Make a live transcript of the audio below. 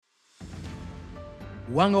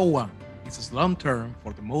101 is a slang term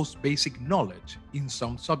for the most basic knowledge in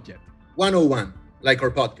some subject. 101, like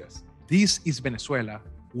our podcast. This is Venezuela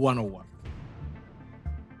 101.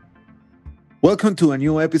 Welcome to a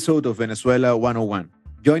new episode of Venezuela 101.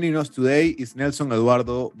 Joining us today is Nelson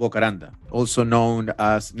Eduardo Bocaranda, also known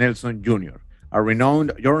as Nelson Jr., a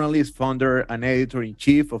renowned journalist, founder, and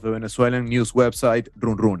editor-in-chief of the Venezuelan news website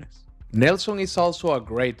Runrunes. Nelson is also a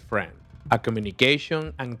great friend, a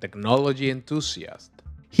communication and technology enthusiast.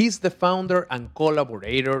 He's the founder and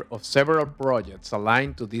collaborator of several projects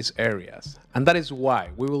aligned to these areas, and that is why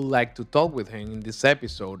we would like to talk with him in this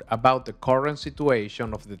episode about the current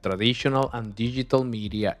situation of the traditional and digital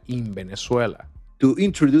media in Venezuela. To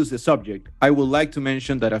introduce the subject, I would like to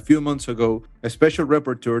mention that a few months ago, special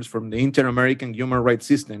rapporteurs from the Inter-American Human Rights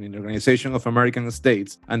System in the Organization of American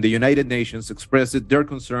States and the United Nations expressed their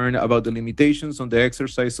concern about the limitations on the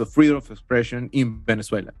exercise of freedom of expression in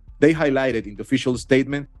Venezuela. They highlighted in the official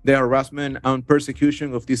statement the harassment and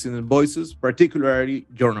persecution of dissident voices, particularly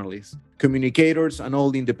journalists, communicators, and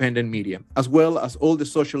all the independent media, as well as all the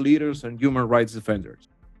social leaders and human rights defenders.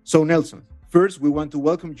 So, Nelson, first, we want to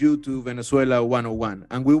welcome you to Venezuela 101,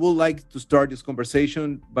 and we would like to start this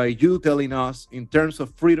conversation by you telling us, in terms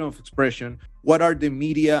of freedom of expression, what are the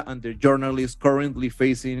media and the journalists currently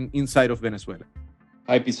facing inside of Venezuela?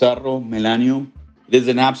 Hi, Pizarro, Melanio. It is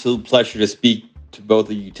an absolute pleasure to speak to both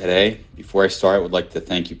of you today. Before I start, I would like to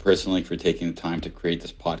thank you personally for taking the time to create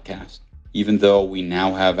this podcast. Even though we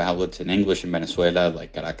now have outlets in English in Venezuela,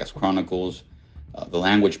 like Caracas Chronicles, the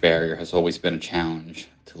language barrier has always been a challenge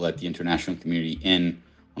to let the international community in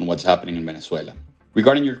on what's happening in Venezuela.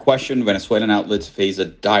 Regarding your question, Venezuelan outlets face a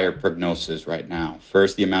dire prognosis right now.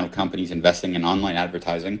 First, the amount of companies investing in online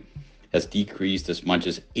advertising has decreased as much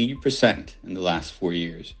as 80% in the last 4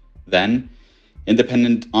 years. Then,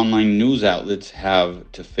 independent online news outlets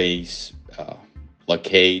have to face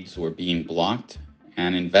blockades or being blocked,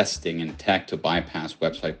 and investing in tech to bypass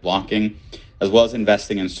website blocking, as well as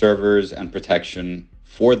investing in servers and protection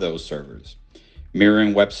for those servers,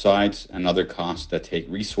 mirroring websites and other costs that take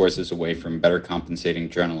resources away from better compensating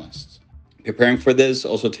journalists. Preparing for this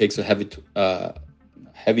also takes a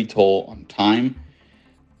heavy toll on time,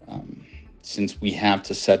 since we have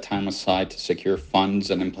to set time aside to secure funds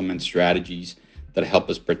and implement strategies that help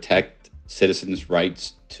us protect citizens'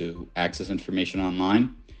 rights to access information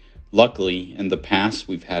online. Luckily, in the past,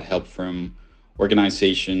 we've had help from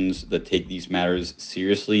organizations that take these matters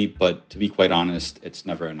seriously, but to be quite honest, it's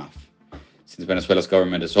never enough. Since Venezuela's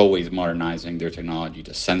government is always modernizing their technology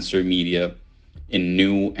to censor media in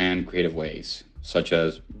new and creative ways, such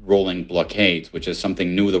as rolling blockades, which is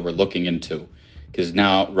something new that we're looking into, because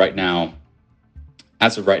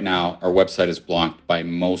as of right now, our website is blocked by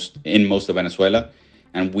most of Venezuela,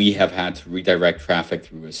 and we have had to redirect traffic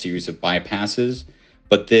through a series of bypasses.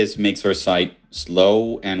 But this makes our site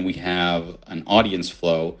slow, and we have an audience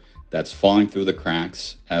flow that's falling through the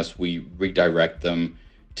cracks as we redirect them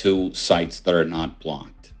to sites that are not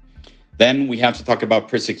blocked. Then we have to talk about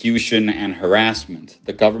persecution and harassment.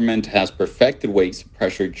 The government has perfected ways to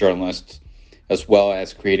pressure journalists, as well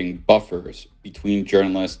as creating buffers between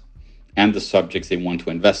journalists and the subjects they want to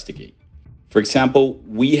investigate. For example,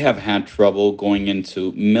 we have had trouble going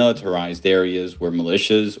into militarized areas where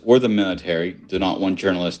militias or the military do not want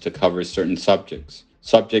journalists to cover certain subjects.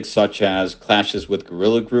 Subjects such as clashes with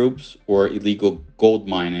guerrilla groups or illegal gold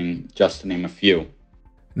mining, just to name a few.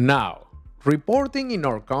 Now, reporting in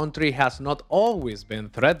our country has not always been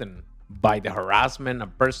threatened by the harassment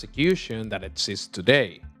and persecution that exists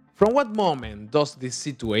today. From what moment does this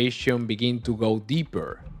situation begin to go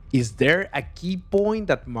deeper? Is there a key point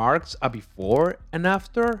that marks a before and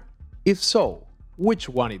after? If so, which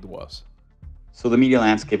one it was? So the media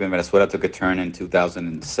landscape in Venezuela took a turn in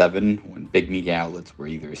 2007 when big media outlets were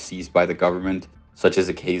either seized by the government, such as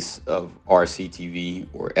the case of RCTV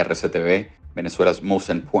or RCTV, Venezuela's most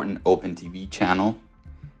important open TV channel.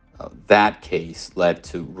 That case led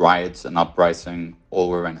to riots and uprising all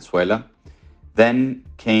over Venezuela. Then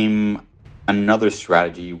came another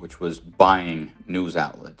strategy, which was buying news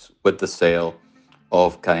outlets with the sale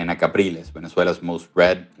of Cadena Capriles, Venezuela's most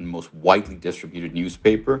read and most widely distributed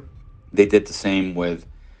newspaper. They did the same with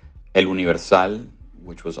El Universal,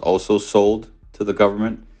 which was also sold to the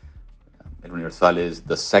government. El Universal was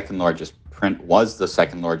the second largest print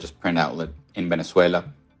outlet in Venezuela.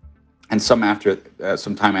 And some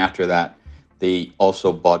time after that, they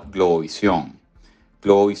also bought Globovisión.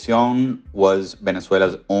 Globovisión was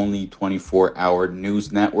Venezuela's only 24-hour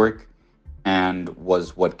news network and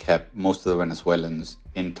was what kept most of the Venezuelans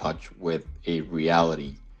in touch with a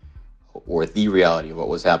reality, or the reality of what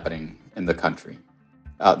was happening in the country.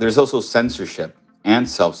 There's also censorship. and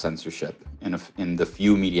self-censorship in the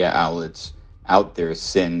few media outlets out there,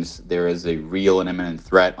 since there is a real and imminent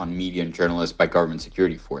threat on media and journalists by government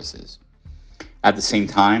security forces. At the same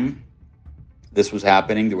time this was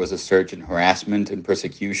happening, there was a surge in harassment and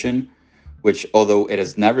persecution, which, although it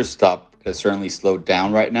has never stopped, it has certainly slowed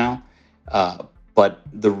down right now. But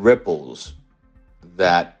the ripples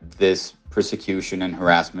that this persecution and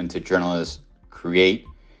harassment to journalists create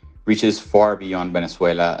reaches far beyond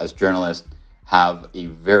Venezuela, as journalists have a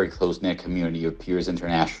very close-knit community of peers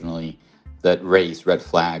internationally that raise red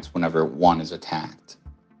flags whenever one is attacked.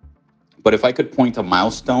 But if I could point a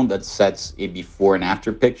milestone that sets a before and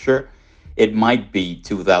after picture, it might be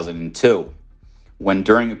 2002, when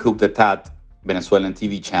during a coup d'etat, Venezuelan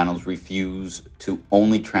TV channels refused to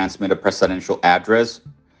only transmit a presidential address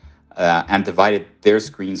and divided their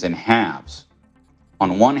screens in halves.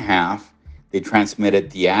 On one half, they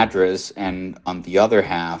transmitted the address, and on the other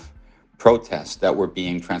half, protests that were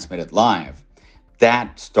being transmitted live.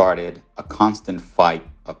 That started a constant fight,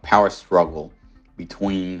 a power struggle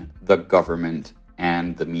between the government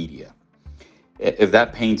and the media. If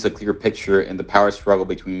that paints a clear picture in the power struggle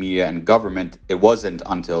between media and government, it wasn't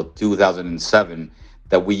until 2007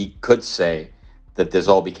 that we could say that this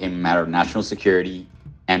all became a matter of national security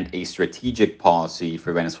and a strategic policy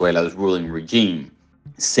for Venezuela's ruling regime.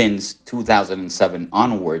 Since 2007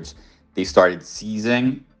 onwards, they started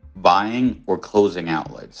seizing, buying, or closing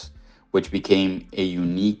outlets, which became a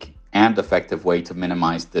unique and effective way to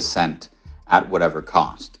minimize dissent at whatever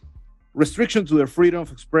cost. Restriction to the freedom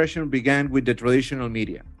of expression began with the traditional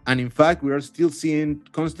media. And in fact, we are still seeing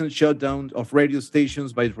constant shutdown of radio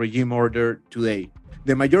stations by regime order today.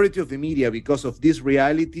 The majority of the media, because of this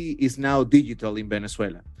reality, is now digital in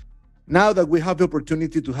Venezuela. Now that we have the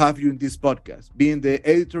opportunity to have you in this podcast, being the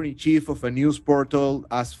editor-in-chief of a news portal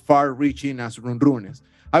as far-reaching as Runrunes,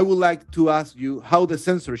 I would like to ask you how the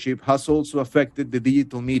censorship has also affected the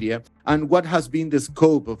digital media and what has been the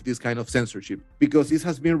scope of this kind of censorship. Because it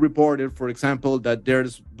has been reported, for example, that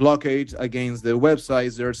there's blockades against the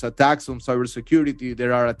websites, there's attacks on cybersecurity,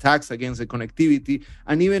 there are attacks against the connectivity,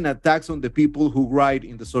 and even attacks on the people who write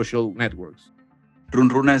in the social networks.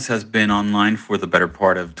 Runrunes has been online for the better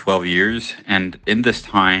part of 12 years, and in this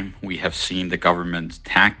time, we have seen the government's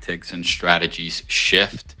tactics and strategies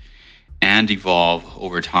shift and evolve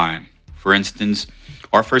over time. For instance,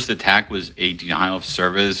 our first attack was a denial of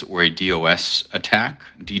service or a DDoS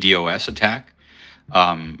attack,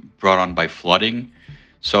 brought on by flooding.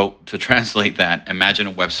 So to translate that, imagine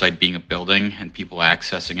a website being a building and people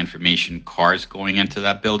accessing information, cars going into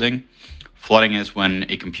that building. Flooding is when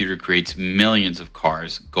a computer creates millions of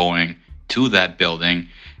cars going to that building,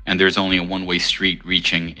 and there's only a one-way street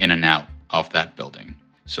reaching in and out of that building.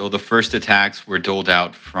 So the first attacks were doled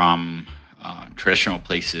out from traditional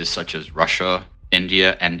places such as Russia,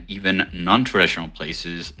 India, and even non-traditional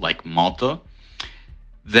places like Malta.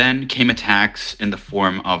 Then came attacks in the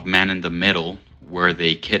form of man-in-the-middle, where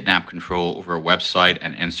they kidnap control over a website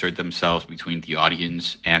and insert themselves between the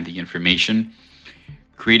audience and the information,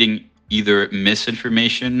 creating either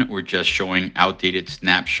misinformation or just showing outdated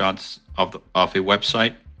snapshots of a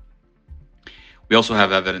website. We also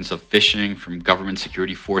have evidence of phishing from government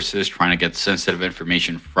security forces trying to get sensitive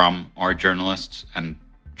information from our journalists and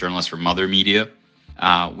journalists from other media.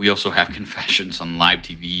 We also have confessions on live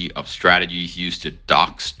TV of strategies used to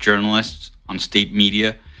dox journalists on state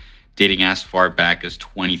media, dating as far back as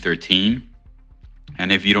 2013.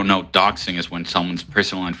 And if you don't know, doxing is when someone's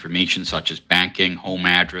personal information such as banking, home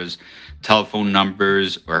address, telephone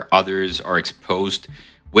numbers, or others are exposed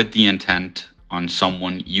with the intent on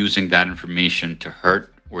someone using that information to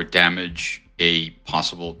hurt or damage a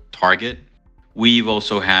possible target. We've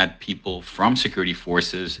also had people from security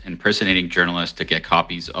forces impersonating journalists to get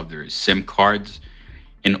copies of their SIM cards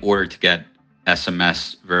in order to get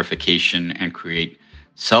SMS verification and create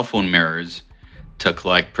cell phone mirrors to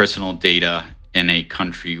collect personal data in a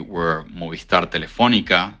country where Movistar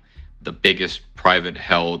Telefónica, the biggest private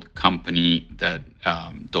held company that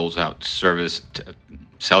doles out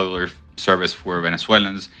cellular service for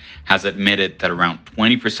Venezuelans, has admitted that around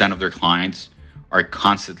 20% of their clients are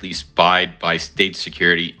constantly spied by state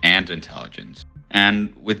security and intelligence.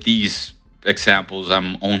 And with these examples,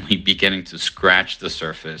 I'm only beginning to scratch the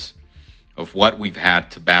surface of what we've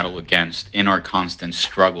had to battle against in our constant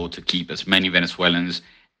struggle to keep as many Venezuelans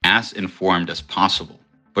as informed as possible.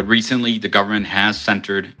 But recently, the government has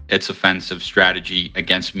centered its offensive strategy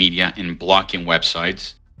against media in blocking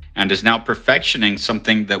websites and is now perfectioning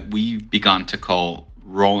something that we've begun to call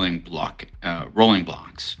rolling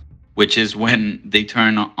blocks, which is when they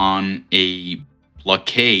turn on a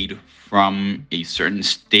blockade from a certain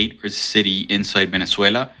state or city inside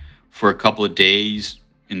Venezuela for a couple of days,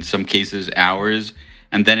 in some cases hours,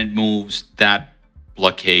 and then it moves that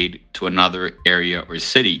blockade to another area or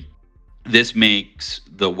city. This makes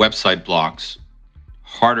the website blocks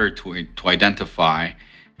harder to identify,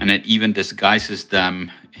 and it even disguises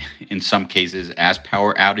them in some cases as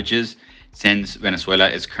power outages, since Venezuela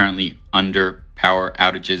is currently under power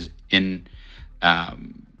outages in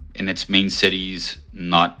its main cities,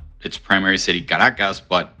 not its primary city Caracas,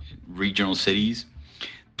 but regional cities.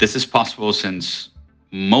 This is possible since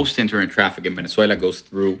most internet traffic in Venezuela goes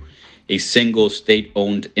through a single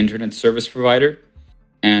state-owned internet service provider,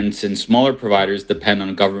 and since smaller providers depend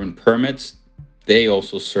on government permits, they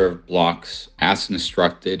also serve blocks as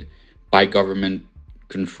instructed by government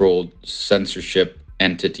controlled censorship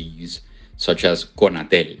entities such as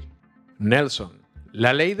Conatel. Nelson,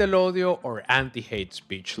 La Ley del Odio or Anti-Hate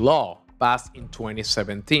Speech Law passed in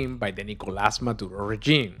 2017 by the Nicolás Maduro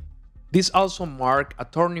regime. This also marked a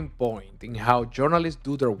turning point in how journalists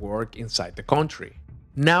do their work inside the country.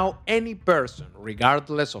 Now, any person,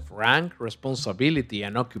 regardless of rank, responsibility,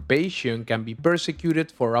 and occupation, can be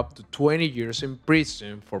persecuted for up to 20 years in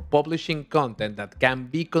prison for publishing content that can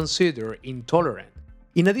be considered intolerant.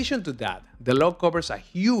 In addition to that, the law covers a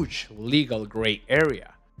huge legal gray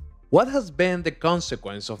area. What has been the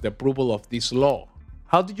consequence of the approval of this law?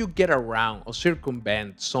 How do you get around or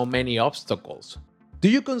circumvent so many obstacles? Do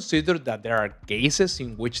you consider that there are cases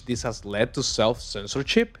in which this has led to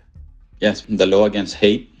self-censorship? Yes, the law against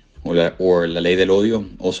hate, or La Ley del Odio,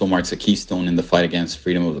 also marks a keystone in the fight against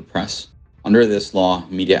freedom of the press. Under this law,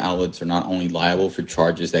 media outlets are not only liable for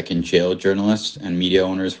charges that can jail journalists and media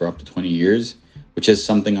owners for up to 20 years, which is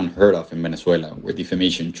something unheard of in Venezuela, where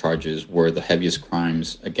defamation charges were the heaviest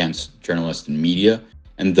crimes against journalists and media,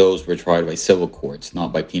 and those were tried by civil courts,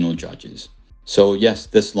 not by penal judges. So yes,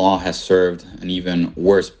 this law has served an even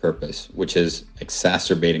worse purpose, which is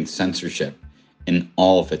exacerbating censorship in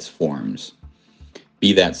all of its forms,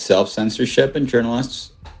 be that self-censorship in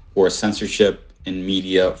journalists, or censorship in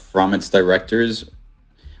media from its directors,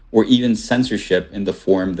 or even censorship in the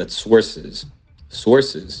form that sources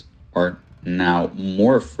are now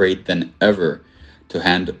more afraid than ever to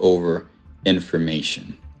hand over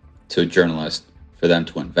information to journalists for them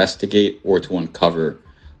to investigate or to uncover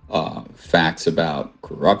facts about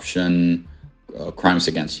corruption, crimes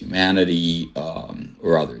against humanity,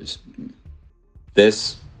 or others.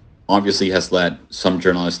 This obviously has led some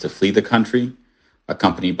journalists to flee the country,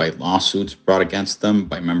 accompanied by lawsuits brought against them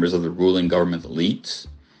by members of the ruling government elites.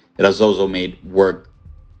 It has also made work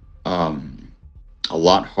a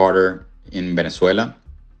lot harder in Venezuela,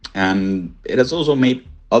 and it has also made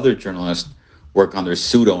other journalists work under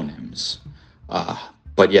pseudonyms.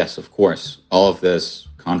 But yes, of course, all of this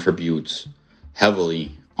contributes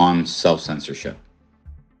heavily on self-censorship.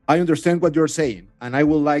 I understand what you're saying, and I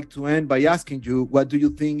would like to end by asking you, what do you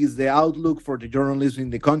think is the outlook for the journalism in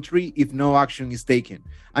the country if no action is taken?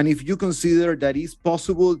 And if you consider that it's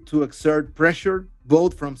possible to exert pressure,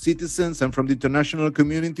 both from citizens and from the international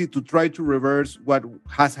community, to try to reverse what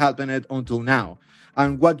has happened until now?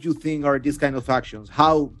 And what you think are these kind of actions?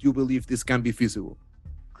 How do you believe this can be feasible?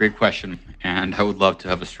 Great question, and I would love to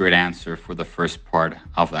have a straight answer for the first part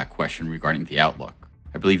of that question regarding the outlook.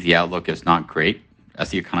 I believe the outlook is not great. As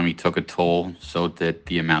the economy took a toll, so did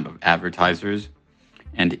the amount of advertisers.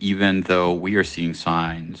 And even though we are seeing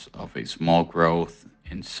signs of a small growth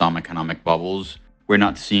in some economic bubbles, we're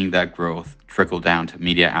not seeing that growth trickle down to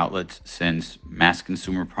media outlets, since mass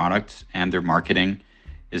consumer products and their marketing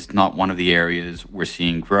is not one of the areas we're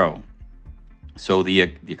seeing grow. So the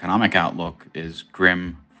economic outlook is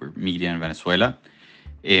grim for media in Venezuela.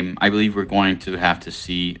 I believe we're going to have to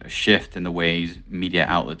see a shift in the ways media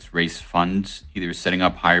outlets raise funds, either setting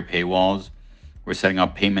up higher paywalls or setting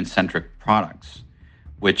up payment-centric products,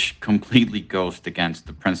 which completely goes against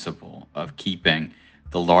the principle of keeping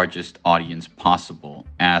the largest audience possible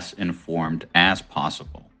as informed as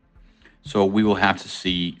possible. So we will have to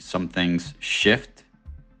see some things shift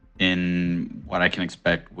in what I can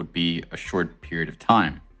expect would be a short period of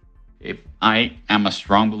time. I am a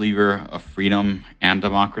strong believer of freedom and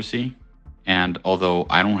democracy, and although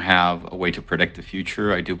I don't have a way to predict the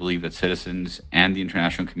future, I do believe that citizens and the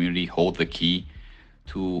international community hold the key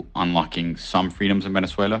to unlocking some freedoms in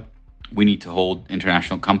Venezuela. We need to hold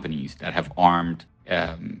international companies that have armed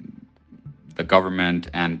the government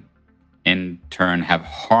and in turn have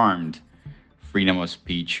harmed freedom of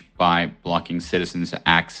speech by blocking citizens'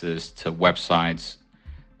 access to websites.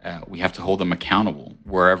 We have to hold them accountable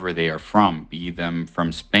wherever they are from, be them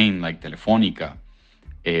from Spain like Telefonica,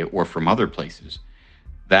 or from other places.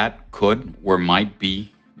 That could or might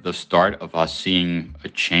be the start of us seeing a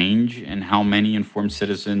change in how many informed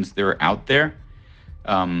citizens there are out there.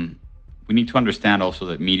 Um, we need to understand also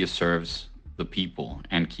that media serves the people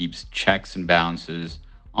and keeps checks and balances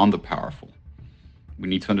on the powerful. We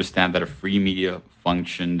need to understand that a free media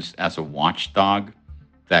functions as a watchdog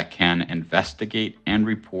that can investigate and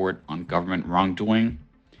report on government wrongdoing.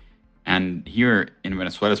 And here in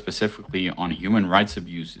Venezuela, specifically on human rights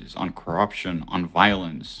abuses, on corruption, on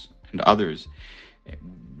violence, and others,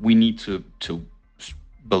 we need to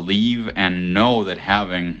believe and know that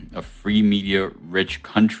having a free media rich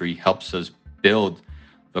country helps us build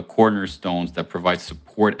the cornerstones that provide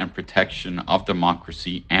support and protection of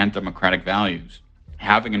democracy and democratic values.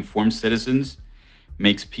 Having informed citizens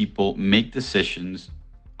makes people make decisions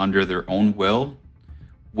under their own will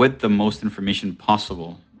with the most information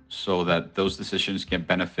possible so that those decisions can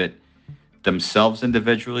benefit themselves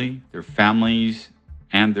individually, their families,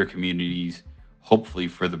 and their communities, hopefully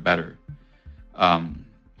for the better.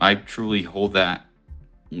 I truly hold that,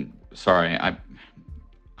 sorry,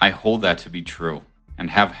 I hold that to be true and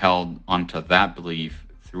have held onto that belief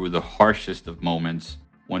through the harshest of moments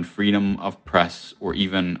when freedom of press or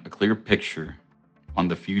even a clear picture on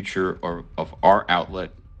the future of our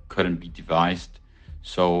outlet couldn't be devised.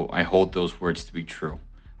 So I hold those words to be true,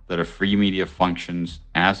 that a free media functions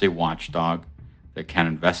as a watchdog that can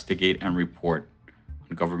investigate and report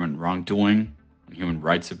on government wrongdoing, on human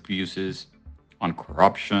rights abuses, on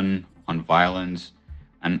corruption, on violence,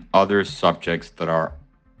 and other subjects that are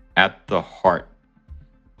at the heart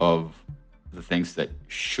of the things that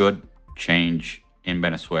should change in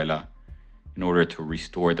Venezuela in order to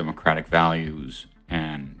restore democratic values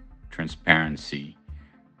and transparency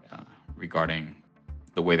regarding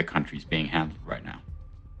the way the country is being handled right now.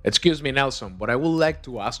 Excuse me, Nelson, but I would like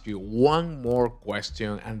to ask you one more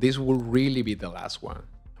question, and this will really be the last one.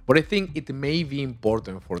 But I think it may be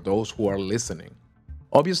important for those who are listening.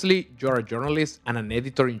 Obviously, you're a journalist and an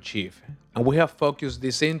editor-in-chief, and we have focused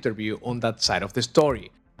this interview on that side of the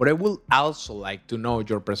story. But I would also like to know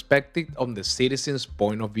your perspective on the citizen's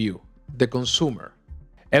point of view, the consumer.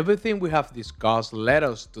 Everything we have discussed led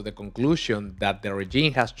us to the conclusion that the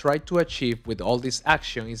regime has tried to achieve with all this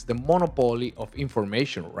action is the monopoly of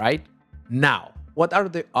information, right? Now, what are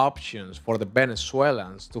the options for the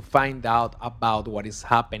Venezuelans to find out about what is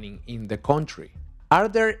happening in the country? Are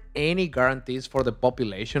there any guarantees for the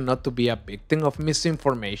population not to be a victim of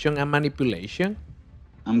misinformation and manipulation?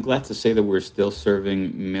 I'm glad to say that we're still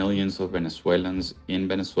serving millions of Venezuelans in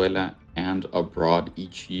Venezuela and abroad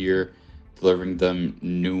each year, delivering them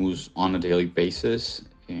news on a daily basis.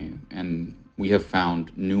 And we have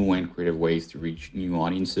found new and creative ways to reach new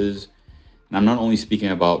audiences. And I'm not only speaking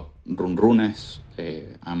about Runrunes,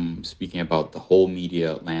 I'm speaking about the whole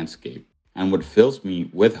media landscape. And what fills me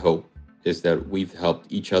with hope is that we've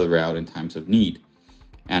helped each other out in times of need.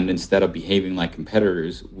 And instead of behaving like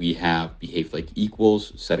competitors, we have behaved like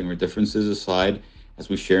equals, setting our differences aside as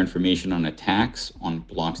we share information on attacks, on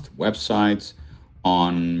blocks to websites,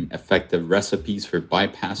 on effective recipes for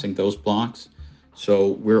bypassing those blocks. So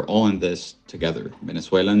we're all in this together.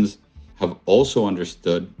 Venezuelans have also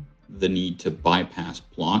understood the need to bypass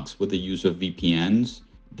blocks with the use of VPNs.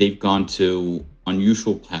 They've gone to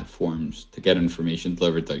unusual platforms to get information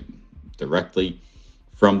delivered directly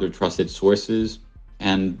from their trusted sources.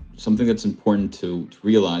 And something that's important to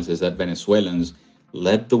realize is that Venezuelans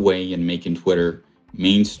led the way in making Twitter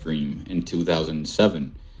mainstream in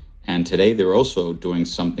 2007. And today they're also doing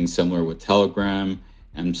something similar with Telegram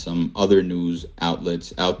and some other news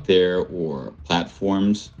outlets out there or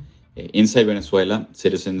platforms. Inside Venezuela,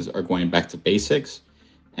 citizens are going back to basics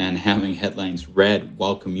and having headlines read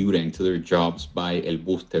while commuting to their jobs by El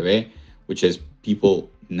Bus TV, which is people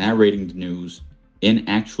narrating the news in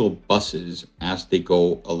actual buses as they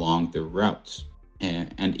go along their routes.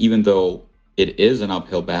 And even though it is an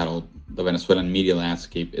uphill battle, the Venezuelan media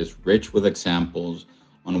landscape is rich with examples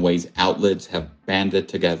on ways outlets have banded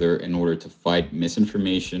together in order to fight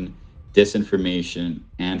misinformation, disinformation,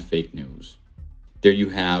 and fake news. There you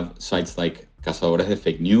have sites like Cazadores de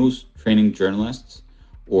Fake News, training journalists,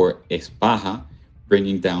 or Espaja,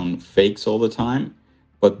 bringing down fakes all the time,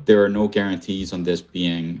 but there are no guarantees on this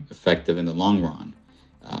being effective in the long run.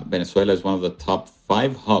 Venezuela is one of the top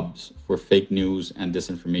 5 hubs for fake news and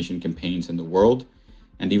disinformation campaigns in the world.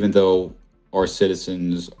 And even though our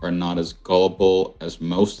citizens are not as gullible as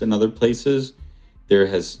most in other places, there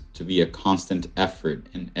has to be a constant effort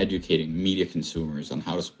in educating media consumers on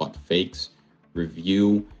how to spot fakes,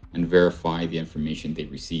 review, and verify the information they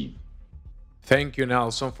receive. Thank you,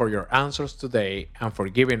 Nelson, for your answers today and for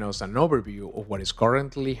giving us an overview of what is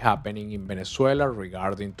currently happening in Venezuela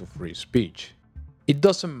regarding to free speech. It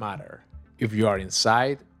doesn't matter if you are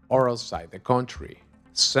inside or outside the country.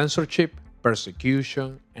 Censorship,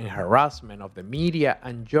 persecution, and harassment of the media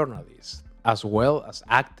and journalists, as well as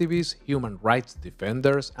activists, human rights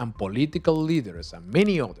defenders, and political leaders, and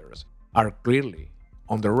many others, are clearly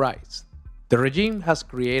on the rise. The regime has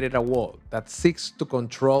created a wall that seeks to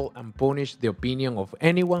control and punish the opinion of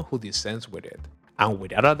anyone who dissents with it. And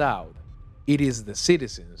without a doubt, it is the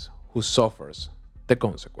citizens who suffers the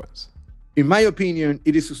consequence. In my opinion,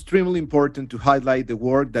 it is extremely important to highlight the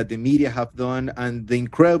work that the media have done and the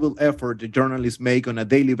incredible effort the journalists make on a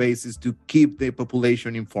daily basis to keep the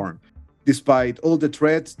population informed. Despite all the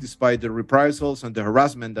threats, despite the reprisals and the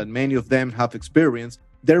harassment that many of them have experienced,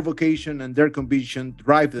 their vocation and their conviction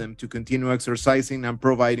drive them to continue exercising and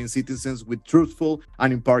providing citizens with truthful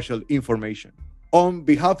and impartial information. On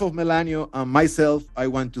behalf of Melanio and myself, I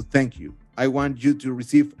want to thank you. I want you to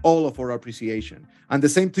receive all of our appreciation. And the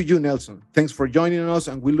same to you, Nelson. Thanks for joining us,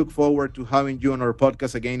 and we look forward to having you on our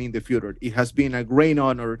podcast again in the future. It has been a great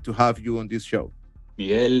honor to have you on this show.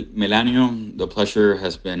 Miguel, Melanio, the pleasure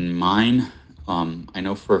has been mine. I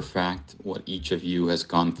know for a fact what each of you has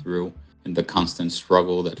gone through and the constant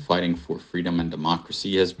struggle that fighting for freedom and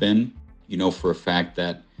democracy has been. You know for a fact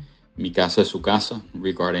that mi casa es su casa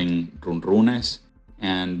regarding Runrunes.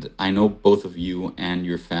 And I know both of you and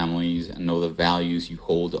your families and know the values you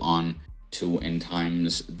hold on to in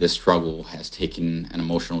times this struggle has taken an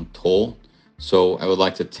emotional toll. So I would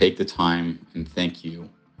like to take the time and thank you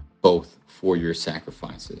both for your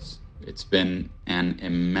sacrifices. It's been an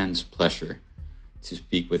immense pleasure to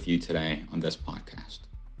speak with you today on this podcast.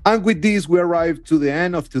 And with this, we arrive to the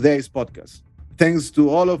end of today's podcast. Thanks to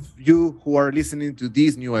all of you who are listening to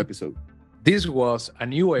this new episode. This was a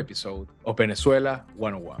new episode of Venezuela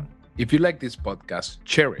 101. If you like this podcast,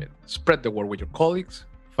 share it, spread the word with your colleagues,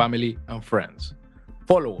 family, and friends.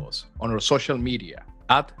 Follow us on our social media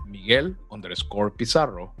at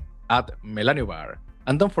Miguel_Pizarro, at Melanio Bar,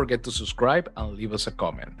 and don't forget to subscribe and leave us a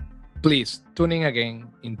comment. Please tune in again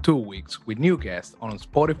in 2 weeks with new guests on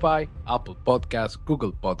Spotify, Apple Podcasts,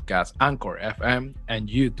 Google Podcasts, Anchor FM, and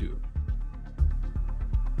YouTube.